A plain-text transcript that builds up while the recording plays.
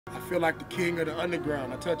I feel like the king of the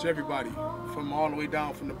underground. I touch everybody, from all the way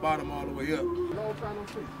down, from the bottom all the way up. No time, no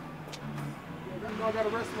sleep. I got a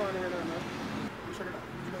restaurant here now, man. Check it out.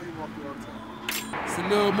 You know you walk through all the time. It's a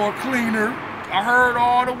little more cleaner. I heard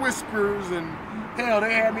all the whispers, and hell,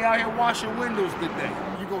 they had me out here washing windows today.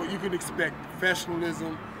 You can expect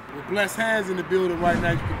professionalism. With Blessed Hands in the building right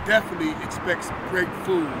now, you can definitely expect some great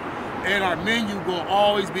food. And our menu will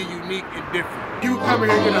always be unique and different. You come in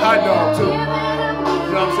here and get a hot dog too.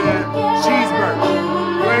 You know what I'm saying? Cheeseburger.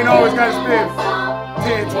 You ain't always got to spend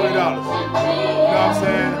 $10, $20. You know what I'm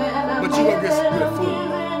saying? But you gonna get some good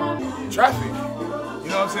food. Traffic. You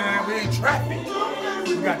know what I'm saying? We ain't traffic.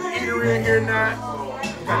 We got the eatery in here now.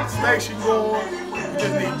 We got the station going. We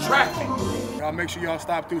just need traffic. Y'all make sure y'all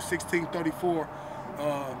stop through 1634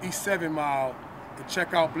 East 7 Mile and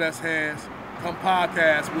check out Blessed Hands. Come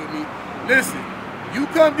podcast with me. Listen, you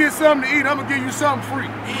come get something to eat, I'm gonna give you something free.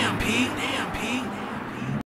 Damn, Pete. Damn.